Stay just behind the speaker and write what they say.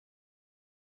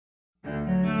I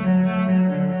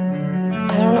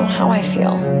don't know how I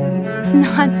feel. It's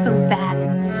not so bad.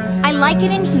 I like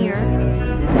it in here.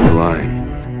 You're lying.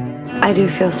 I do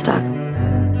feel stuck.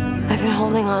 I've been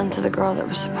holding on to the girl that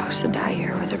was supposed to die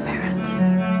here with her parents.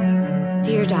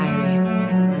 Dear Diary,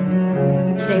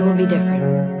 today will be different.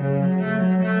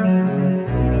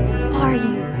 Who are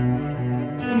you?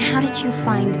 And how did you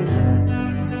find me?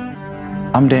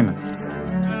 I'm Damon.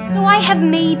 So I have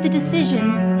made the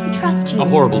decision to trust you. A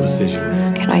horrible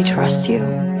decision. Can I trust you?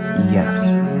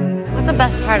 Yes. What's the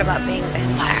best part about being a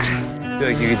vampire? Feel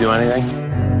like you could do anything?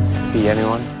 Be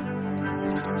anyone?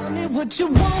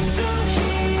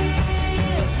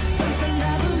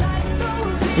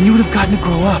 And you would have gotten to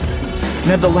grow up and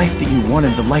have the life that you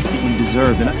wanted, the life that you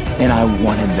deserved, and I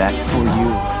wanted that for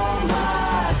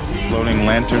you. Floating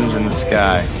lanterns in the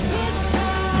sky.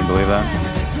 Can you believe that?